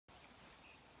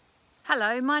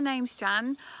Hello, my name's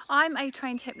Jan. I'm a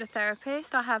trained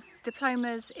hypnotherapist. I have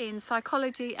diplomas in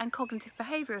psychology and cognitive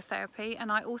behavioural therapy,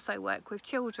 and I also work with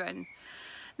children.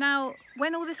 Now,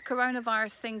 when all this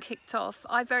coronavirus thing kicked off,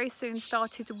 I very soon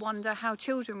started to wonder how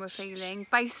children were feeling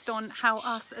based on how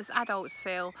us as adults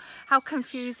feel, how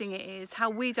confusing it is, how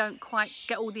we don't quite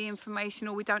get all the information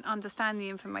or we don't understand the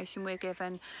information we're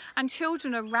given. And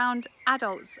children are around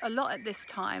adults a lot at this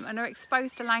time and are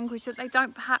exposed to language that they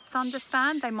don't perhaps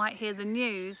understand. They might hear the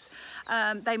news,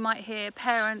 they might hear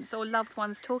parents or loved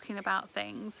ones talking about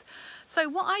things. So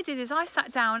what I did is I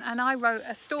sat down and I wrote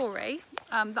a story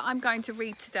that I'm going to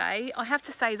read today. I have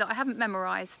to say that I haven't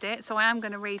memorised it, so I am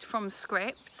going to read from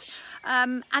script.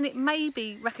 And it may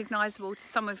be recognisable to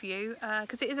some of you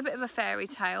because it is a bit of a fairy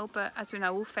tale, but as we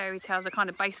know, all fairy tales are kind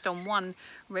of based on one,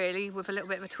 really, with a little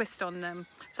bit of a twist on them.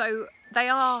 So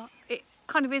it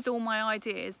kind of is all my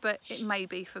ideas, but it may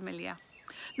be familiar.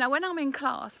 Now, when I'm in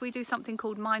class, we do something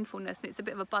called mindfulness, and it's a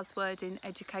bit of a buzzword in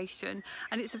education,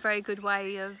 and it's a very good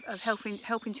way of helping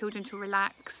children to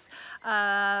relax.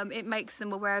 It makes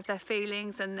them aware of their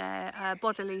feelings and their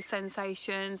bodily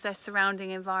sensations, their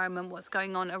surrounding environment, what's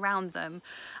going on around them.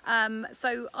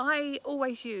 So I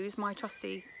always use my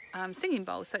trusty singing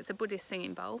bowl, so it's a Buddhist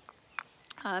singing bowl.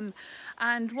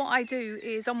 And what I do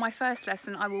is on my first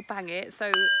lesson I will bang it so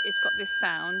it's got this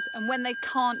sound, and when they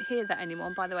can't hear that anymore,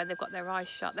 and by the way they've got their eyes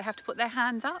shut, they have to put their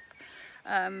hands up.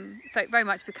 So it very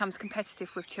much becomes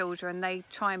competitive with children. They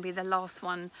try and be the last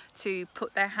one to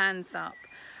put their hands up.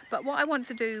 But what I want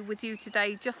to do with you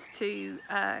today, just to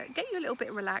get you a little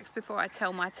bit relaxed before I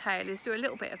tell my tale, is do a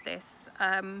little bit of this.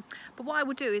 But what I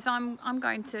will do is I'm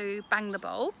going to bang the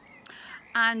bowl.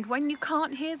 And when you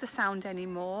can't hear the sound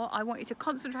anymore, I want you to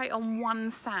concentrate on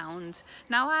one sound.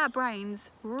 Now, our brains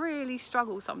really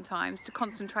struggle sometimes to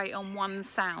concentrate on one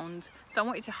sound. So I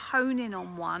want you to hone in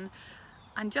on one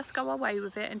and just go away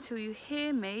with it until you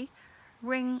hear me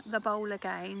ring the bowl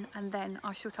again, and then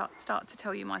I shall start to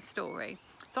tell you my story.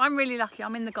 So I'm really lucky,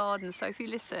 I'm in the garden, so if you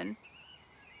listen,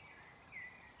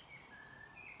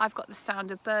 I've got the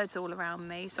sound of birds all around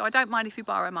me, so I don't mind if you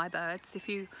borrow my birds, if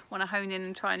you want to hone in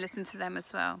and try and listen to them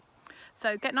as well.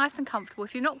 So get nice and comfortable.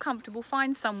 If you're not comfortable,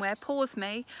 find somewhere, pause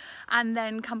me, and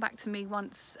then come back to me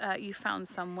once you've found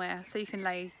somewhere. So you can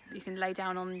lay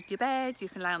down on your bed, you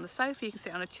can lay on the sofa, you can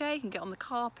sit on a chair, you can get on the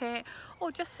carpet,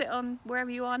 or just sit on wherever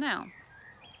you are now.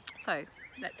 So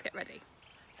let's get ready.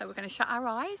 So we're going to shut our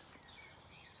eyes,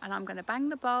 and I'm going to bang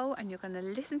the bowl, and you're going to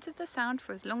listen to the sound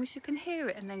for as long as you can hear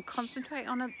it, and then concentrate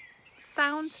on a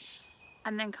sound,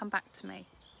 and then come back to me.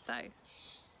 So.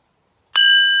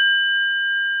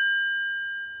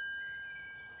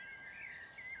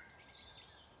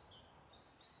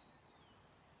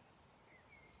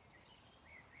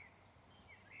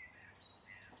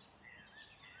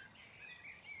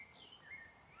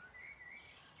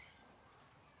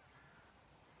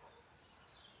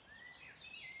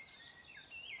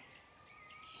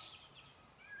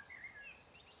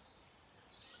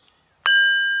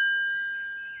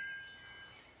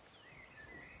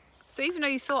 So even though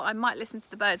you thought I might listen to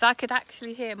the birds, I could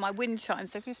actually hear my wind chime.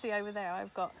 So if you see over there,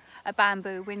 I've got a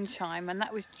bamboo wind chime, and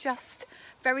that was just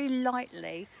very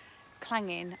lightly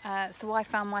clanging. So I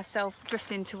found myself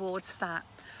drifting towards that.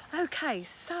 Okay,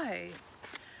 so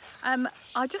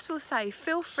I just will say,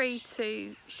 feel free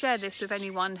to share this with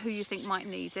anyone who you think might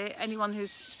need it, anyone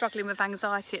who's struggling with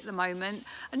anxiety at the moment,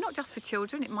 and not just for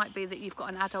children. It might be that you've got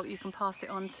an adult you can pass it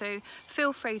on to.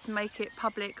 Feel free to make it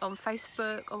public on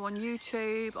Facebook or on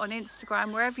YouTube, on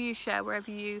Instagram, wherever you share, wherever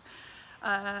you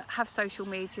have social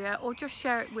media, or just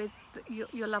share it with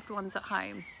your loved ones at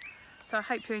home. So I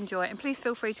hope you enjoy it, and please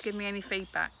feel free to give me any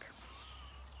feedback.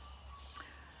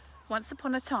 Once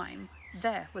upon a time,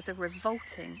 there was a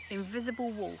revolting,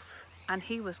 invisible wolf, and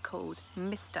he was called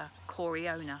Mr.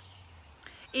 Coriona.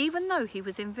 Even though he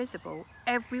was invisible,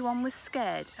 everyone was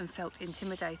scared and felt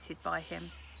intimidated by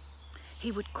him. He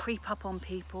would creep up on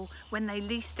people when they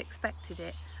least expected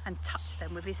it and touch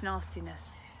them with his nastiness.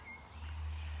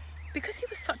 Because he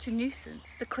was such a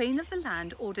nuisance, the Queen of the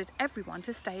land ordered everyone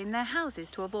to stay in their houses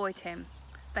to avoid him.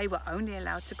 They were only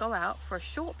allowed to go out for a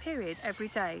short period every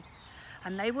day,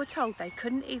 and they were told they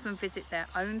couldn't even visit their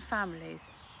own families,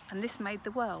 and this made the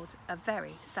world a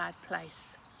very sad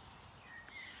place.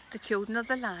 The children of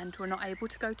the land were not able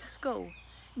to go to school,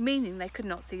 meaning they could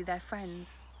not see their friends,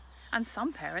 and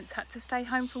some parents had to stay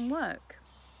home from work.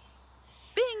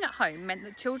 Being at home meant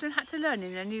that children had to learn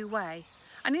in a new way,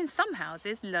 and in some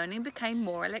houses learning became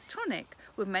more electronic,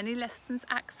 with many lessons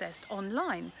accessed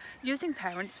online using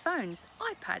parents' phones,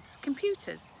 iPads,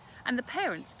 computers, and the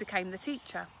parents became the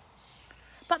teacher.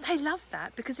 But they loved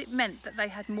that because it meant that they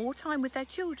had more time with their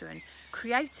children,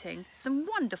 creating some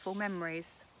wonderful memories.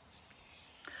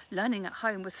 Learning at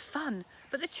home was fun,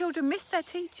 but the children missed their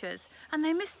teachers and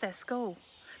they missed their school.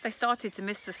 They started to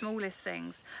miss the smallest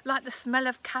things, like the smell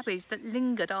of cabbage that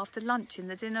lingered after lunch in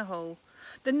the dinner hall,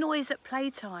 the noise at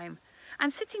playtime,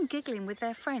 and sitting giggling with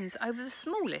their friends over the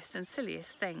smallest and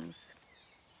silliest things.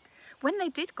 When they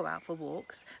did go out for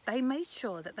walks, they made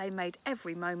sure that they made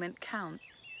every moment count.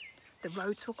 The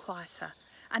roads were quieter,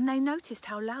 and they noticed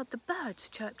how loud the birds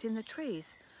chirped in the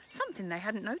trees, something they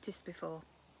hadn't noticed before.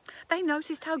 They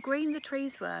noticed how green the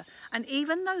trees were, and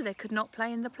even though they could not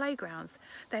play in the playgrounds,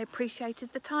 they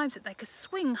appreciated the times that they could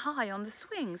swing high on the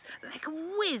swings, that they could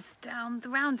whiz down the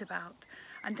roundabout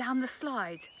and down the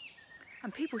slide.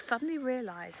 And people suddenly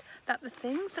realised that the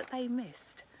things that they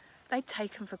missed, they'd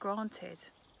taken for granted.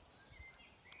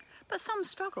 But some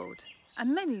struggled,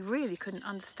 and many really couldn't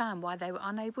understand why they were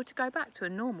unable to go back to a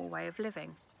normal way of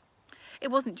living.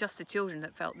 It wasn't just the children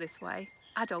that felt this way,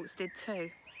 adults did too.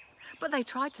 But they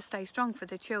tried to stay strong for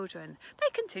the children.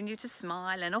 They continued to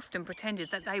smile and often pretended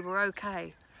that they were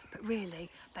okay. But really,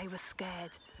 they were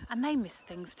scared and they missed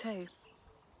things too.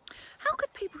 How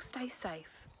could people stay safe?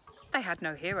 They had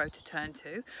no hero to turn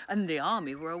to, and the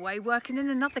army were away working in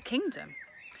another kingdom.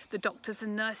 The doctors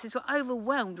and nurses were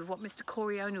overwhelmed with what Mr.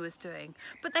 Coriona was doing,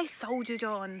 but they soldiered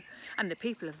on, and the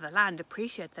people of the land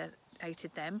appreciated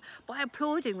them by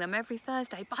applauding them every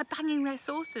Thursday, by banging their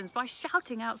saucepans, by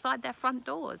shouting outside their front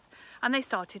doors, and they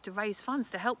started to raise funds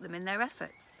to help them in their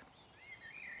efforts.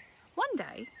 One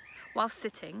day, while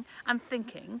sitting and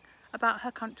thinking about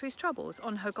her country's troubles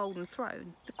on her golden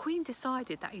throne, the Queen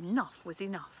decided that enough was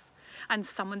enough and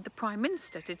summoned the Prime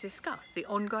Minister to discuss the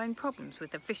ongoing problems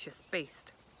with the vicious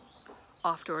beast.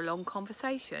 After a long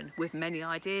conversation, with many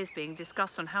ideas being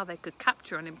discussed on how they could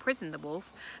capture and imprison the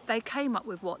wolf, they came up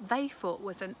with what they thought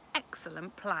was an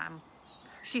excellent plan.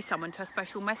 She summoned her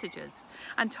special messengers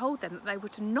and told them that they were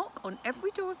to knock on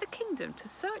every door of the kingdom to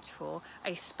search for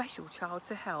a special child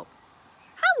to help.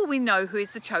 "How will we know who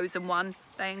is the chosen one?"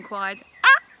 they inquired.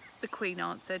 The Queen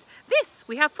answered, "This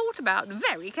we have thought about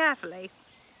very carefully."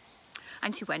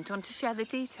 And she went on to share the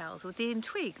details with the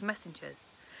intrigued messengers.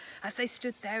 As they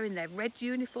stood there in their red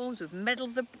uniforms with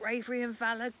medals of bravery and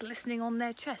valour glistening on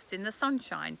their chests in the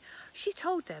sunshine, she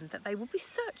told them that they would be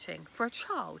searching for a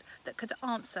child that could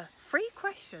answer 3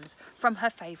 questions from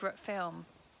her favourite film.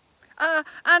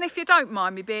 And if you don't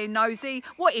mind me being nosy,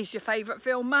 what is your favourite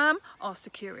film, ma'am?" asked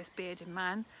a curious bearded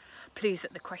man. Pleased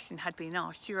that the question had been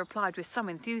asked, she replied with some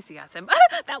enthusiasm,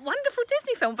 "That wonderful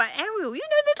Disney film by Ariel, you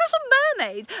know, The Little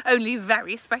Mermaid. Only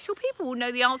very special people will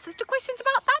know the answers to questions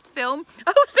about that film."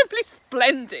 "Oh, simply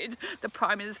splendid," the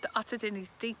Prime Minister uttered in his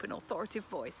deep and authoritative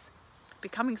voice.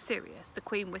 Becoming serious, the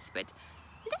Queen whispered,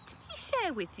 "Let me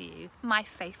share with you, my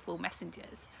faithful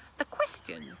messengers, the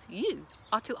questions you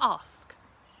are to ask."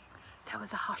 There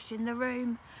was a hush in the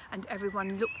room, and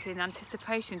everyone looked in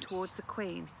anticipation towards the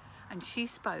Queen, and she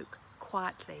spoke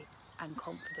quietly and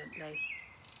confidently.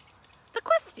 "The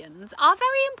questions are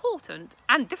very important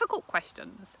and difficult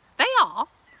questions. They are,"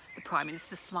 the Prime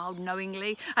Minister smiled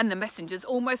knowingly, and the messengers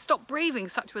almost stopped breathing,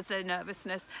 such was their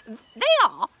nervousness. "They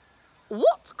are,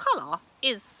 what colour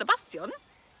is Sebastian?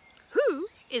 Who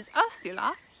is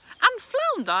Ursula? And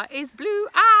Flounder is blue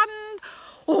and..."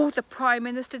 Oh, the Prime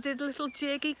Minister did a little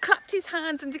jig. He clapped his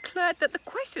hands and declared that the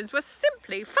questions were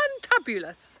simply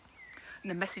fantabulous. And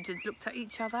the messengers looked at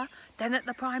each other, then at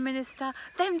the Prime Minister,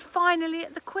 then finally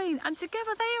at the Queen, and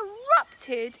together they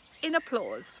erupted in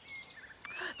applause.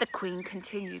 The Queen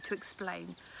continued to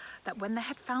explain that when they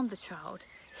had found the child,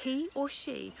 he or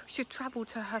she should travel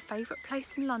to her favourite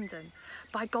place in London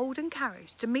by golden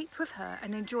carriage to meet with her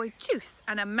and enjoy juice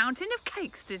and a mountain of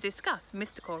cakes to discuss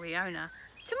Mr. Coriona.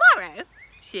 "Tomorrow,"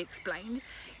 she explained,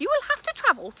 "you will have to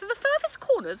travel to the furthest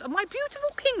corners of my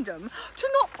beautiful kingdom to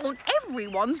knock on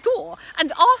everyone's door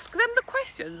and ask them the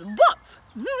questions,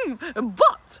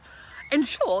 but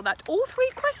ensure that all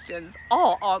 3 questions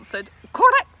are answered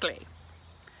correctly."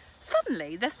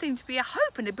 Suddenly there seemed to be a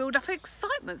hope and a build-up of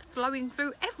excitement flowing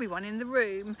through everyone in the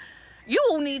room. "You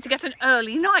all need to get an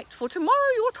early night, for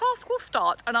tomorrow your task will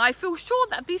start, and I feel sure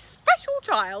that this special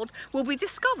child will be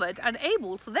discovered and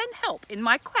able to then help in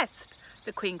my quest,"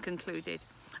 the Queen concluded,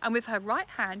 and with her right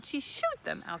hand she shooed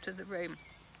them out of the room.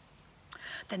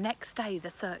 The next day the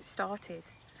search started.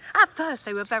 At first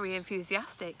they were very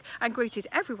enthusiastic and greeted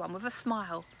everyone with a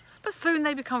smile, but soon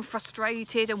they became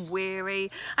frustrated and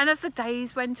weary, and as the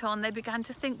days went on they began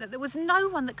to think that there was no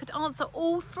one that could answer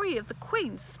all 3 of the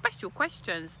Queen's special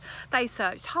questions. They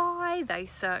searched high, they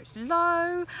searched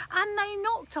low, and they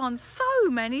knocked on so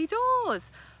many doors,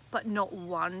 but not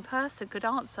one person could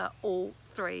answer all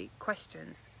 3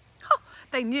 questions.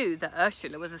 They knew that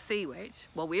Ursula was a sea witch,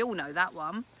 well, we all know that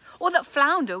one, or that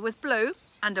Flounder was blue,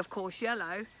 and of course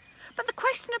yellow, but the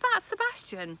question about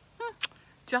Sebastian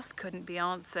just couldn't be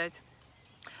answered.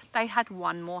 They had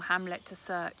one more hamlet to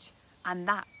search, and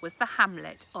that was the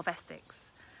hamlet of Essex.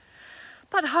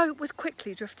 But hope was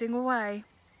quickly drifting away.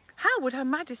 How would Her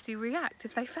Majesty react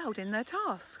if they failed in their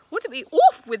task? Would it be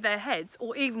off with their heads,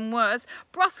 or even worse,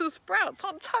 Brussels sprouts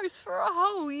on toast for a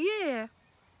whole year?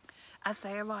 As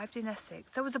they arrived in Essex,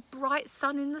 there was a bright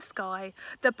sun in the sky,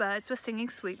 the birds were singing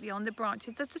sweetly on the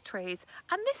branches of the trees,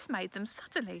 and this made them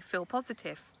suddenly feel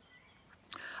positive.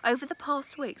 Over the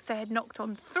past weeks, they had knocked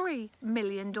on 3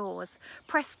 million doors,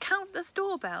 pressed countless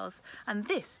doorbells, and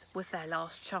this was their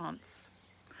last chance.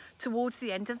 Towards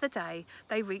the end of the day,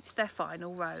 they reached their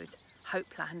final road,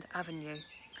 Hopeland Avenue.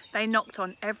 They knocked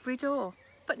on every door,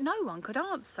 but no one could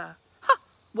answer.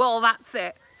 Well, that's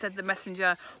it, said the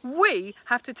messenger. We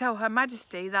have to tell Her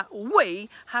Majesty that we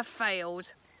have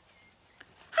failed.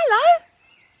 Hello,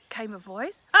 came a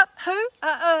voice. Who?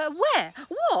 Where?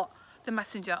 What? The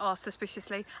messenger asked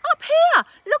suspiciously. Up here,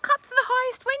 look up to the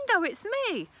highest window, it's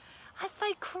me. As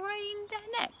they craned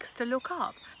their necks to look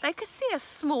up, they could see a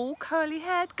small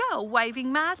curly-haired girl waving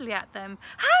madly at them.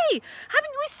 Hey,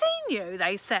 haven't we seen you?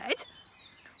 They said.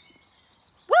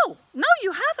 Well, no,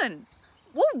 you haven't.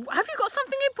 Well, have you got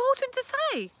something important to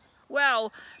say?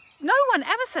 Well, no one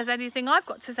ever says anything I've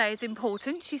got to say is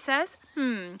important, she says.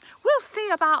 We'll see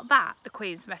about that, the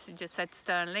Queen's messenger said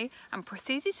sternly, and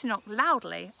proceeded to knock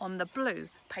loudly on the blue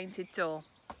painted door.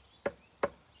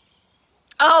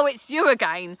 Oh, it's you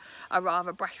again, a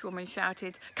rather brash woman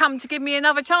shouted. Come to give me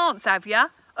another chance, have you?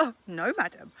 Oh, no,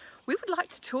 madam. We would like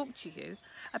to talk to you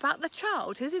about the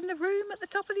child who's in the room at the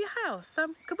top of your house.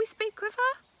 Could we speak with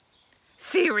her?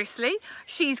 Seriously?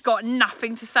 She's got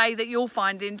nothing to say that you'll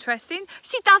find interesting.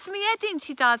 She does me head in,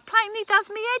 she does. Plainly does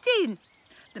me head in.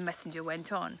 The messenger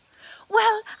went on.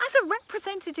 Well, as a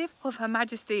representative of Her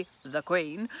Majesty, the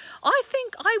Queen, I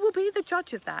think I will be the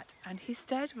judge of that. And he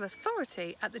stared with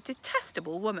authority at the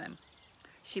detestable woman.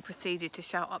 She proceeded to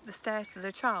shout up the stairs to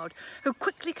the child, who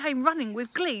quickly came running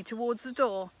with glee towards the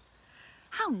door.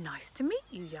 How nice to meet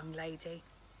you, young lady.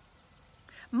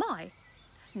 My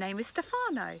name is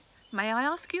Stefano. May I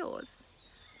ask yours?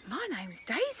 My name's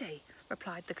Daisy,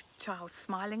 replied the child,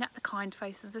 smiling at the kind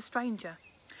face of the stranger.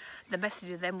 The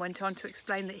messenger then went on to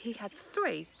explain that he had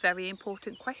 3 very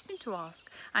important questions to ask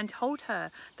and told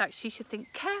her that she should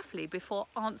think carefully before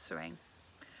answering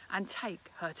and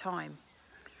take her time.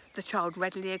 The child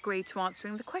readily agreed to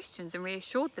answering the questions and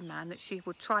reassured the man that she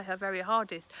would try her very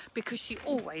hardest because she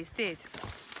always did.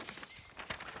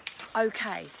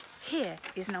 Okay, here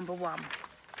is number 1.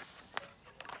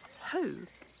 Who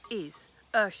is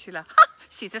Ursula? Ha!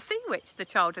 She's a sea witch, the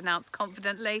child announced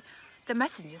confidently. The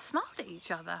messengers smiled at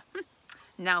each other.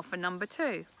 Now for number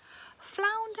 2.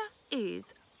 Flounder is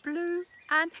blue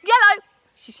and yellow,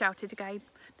 she shouted again.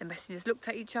 The messengers looked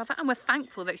at each other and were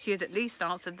thankful that she had at least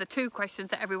answered the 2 questions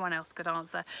that everyone else could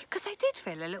answer, because they did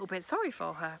feel a little bit sorry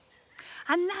for her.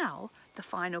 And now the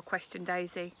final question,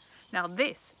 Daisy. Now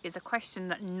this is a question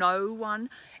that no one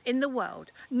in the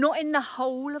world, not in the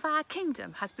whole of our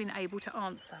kingdom, has been able to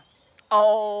answer.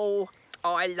 Oh,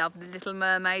 I love The Little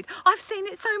Mermaid. I've seen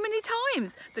it so many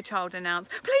times, the child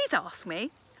announced. Please ask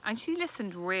me. And she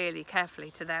listened really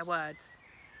carefully to their words.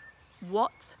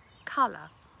 What colour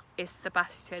is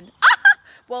Sebastian?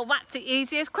 Well, that's the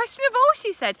easiest question of all,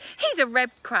 she said. He's a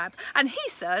red crab and he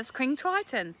serves King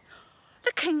Triton.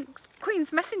 The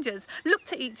Queen's messengers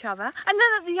looked at each other and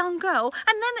then at the young girl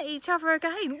and then at each other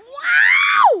again.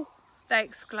 Wow! They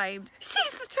exclaimed.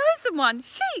 She's the chosen one.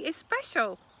 She is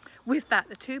special. With that,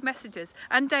 the 2 messengers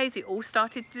and Daisy all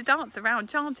started to dance around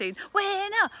chanting,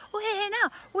 winner,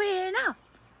 winner, winner.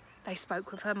 They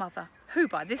spoke with her mother, who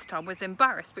by this time was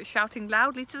embarrassed but shouting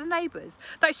loudly to the neighbours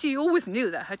that she always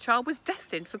knew that her child was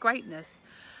destined for greatness.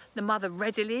 The mother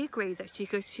readily agreed that she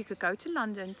could go to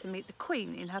London to meet the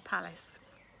Queen in her palace.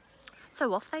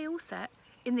 So off they all set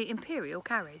in the imperial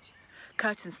carriage.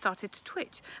 Curtains started to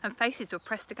twitch and faces were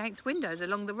pressed against windows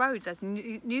along the roads as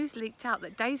news leaked out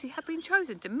that Daisy had been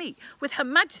chosen to meet with Her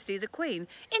Majesty the Queen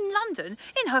in London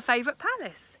in her favourite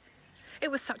palace.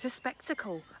 It was such a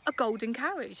spectacle, a golden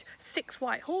carriage, 6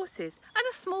 white horses and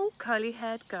a small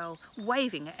curly-haired girl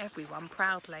waving at everyone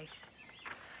proudly.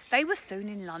 They were soon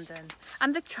in London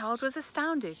and the child was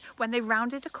astounded when they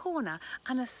rounded a corner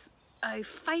and a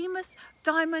famous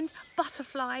diamond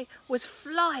butterfly was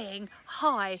flying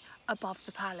high above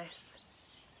the palace.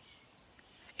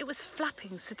 It was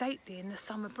flapping sedately in the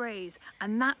summer breeze,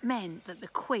 and that meant that the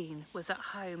Queen was at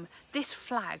home. This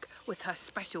flag was her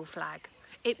special flag.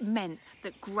 It meant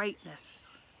that greatness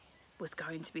was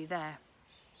going to be there.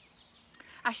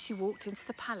 As she walked into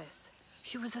the palace,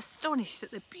 she was astonished at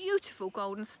the beautiful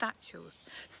golden statues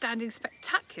standing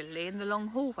spectacularly in the long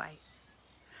hallway.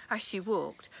 As she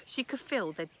walked, she could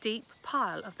feel the deep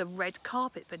pile of the red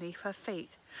carpet beneath her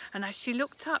feet, and as she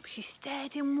looked up, she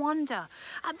stared in wonder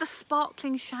at the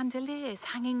sparkling chandeliers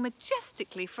hanging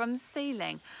majestically from the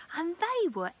ceiling, and they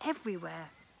were everywhere.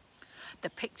 The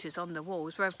pictures on the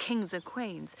walls were of kings and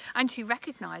queens, and she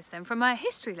recognised them from her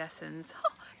history lessons.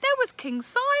 Oh, there was King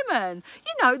Simon,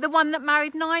 you know, the one that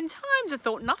married 9 times and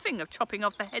thought nothing of chopping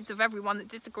off the heads of everyone that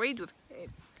disagreed with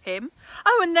him.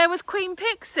 Oh, and there was Queen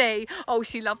Pixie. Oh,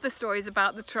 she loved the stories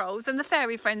about the trolls and the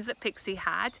fairy friends that Pixie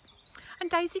had.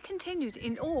 And Daisy continued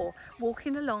in awe,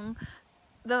 walking along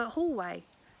the hallway.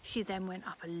 She then went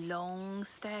up a long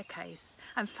staircase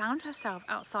and found herself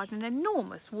outside an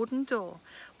enormous wooden door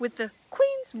with the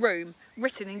Queen's room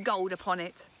written in gold upon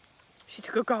it. She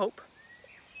took a gulp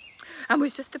and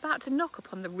was just about to knock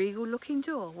upon the regal-looking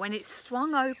door when it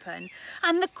swung open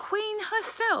and the Queen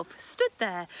herself stood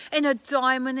there in a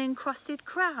diamond-encrusted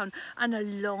crown and a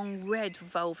long red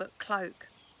velvet cloak.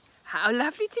 "How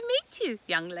lovely to meet you,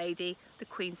 young lady," the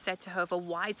Queen said to her with a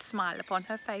wide smile upon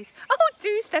her face. "Oh,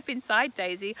 do step inside,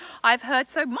 Daisy. I've heard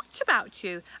so much about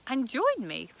you, and join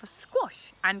me for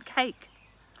squash and cake."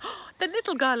 The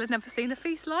little girl had never seen a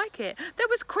feast like it. There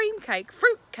was cream cake,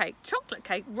 fruit cake, chocolate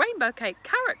cake, rainbow cake,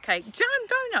 carrot cake, jam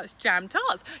donuts, jam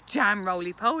tarts, jam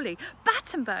roly-poly,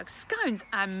 Battenberg scones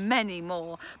and many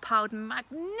more piled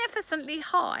magnificently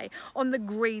high on the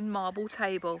green marble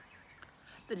table.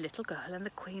 The little girl and the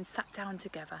Queen sat down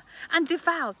together and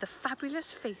devoured the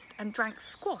fabulous feast and drank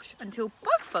squash until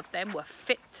both of them were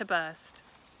fit to burst.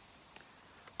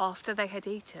 After they had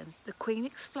eaten, the Queen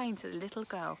explained to the little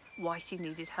girl why she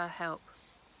needed her help.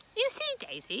 "You see,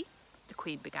 Daisy," the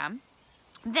Queen began,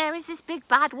 "there is this big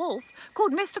bad wolf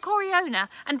called Mr. Coriona,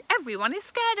 and everyone is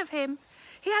scared of him.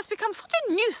 He has become such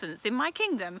a nuisance in my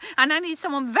kingdom, and I need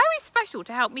someone very special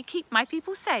to help me keep my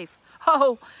people safe."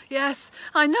 "Oh, yes,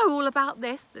 I know all about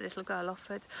this," the little girl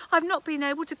offered. "I've not been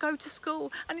able to go to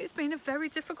school, and it's been a very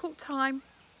difficult time.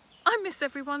 I miss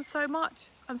everyone so much,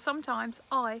 and sometimes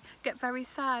I get very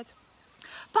sad.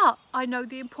 But I know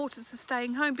the importance of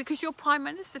staying home because your Prime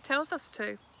Minister tells us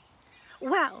to.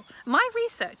 Well, my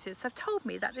researchers have told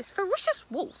me that this ferocious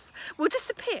wolf will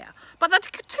disappear, but that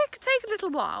it could take a little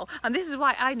while, and this is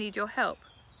why I need your help."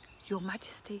 "Your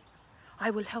Majesty, I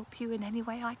will help you in any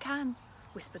way I can,"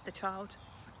 whispered the child.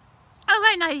 "Oh,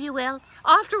 I know you will.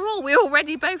 After all, we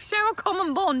already both share a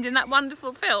common bond in that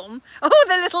wonderful film." "Oh,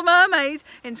 The Little Mermaid,"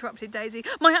 interrupted Daisy.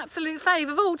 "My absolute fave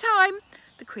of all time."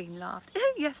 The Queen laughed.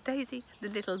 "Yes, Daisy, The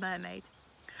Little Mermaid.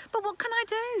 But what can I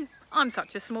do? I'm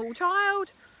such a small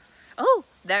child." "Oh,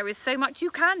 there is so much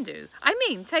you can do. I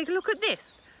mean, take a look at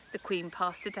this." The Queen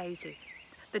passed to Daisy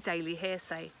the Daily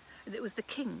Hearsay. It was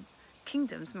the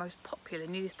kingdom's most popular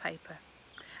newspaper.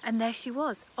 And there she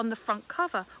was on the front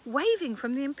cover, waving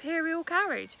from the imperial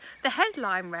carriage. The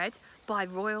headline read, "By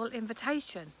Royal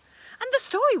Invitation." And the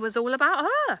story was all about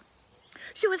her.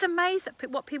 She was amazed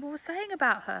at what people were saying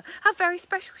about her, how very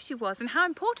special she was and how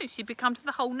important she'd become to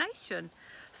the whole nation.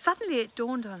 Suddenly it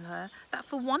dawned on her that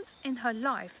for once in her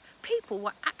life, people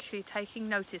were actually taking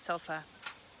notice of her.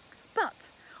 "But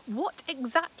what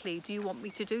exactly do you want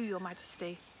me to do, Your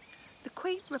Majesty?" The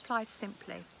Queen replied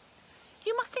simply,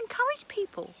 "You must encourage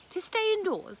people to stay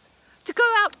indoors, to go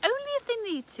out only if they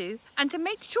need to, and to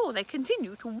make sure they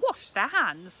continue to wash their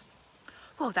hands."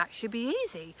 "Well, that should be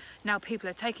easy. Now people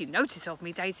are taking notice of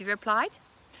me," Daisy replied.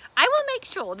 "I will make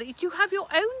sure that you have your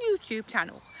own YouTube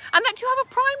channel and that you have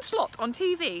a prime slot on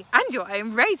TV and your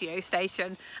own radio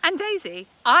station. And Daisy,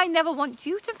 I never want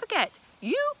you to forget,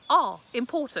 you are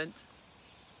important."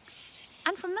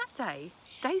 And from that day,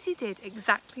 Daisy did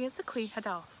exactly as the Queen had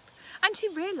asked. And she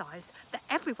realised that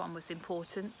everyone was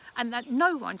important and that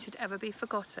no one should ever be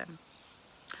forgotten.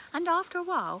 And after a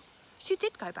while, she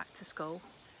did go back to school,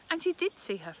 and she did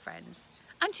see her friends,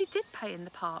 and she did play in the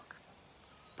park.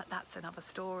 But that's another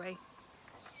story.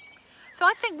 So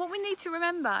I think what we need to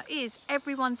remember is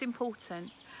everyone's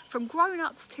important, from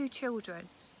grown-ups to children.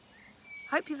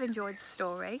 Hope you've enjoyed the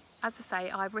story. As I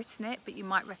say, I've written it, but you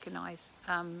might recognise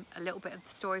a little bit of the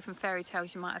story from fairy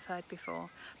tales you might have heard before.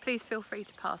 Please feel free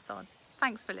to pass on.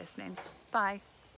 Thanks for listening. Bye.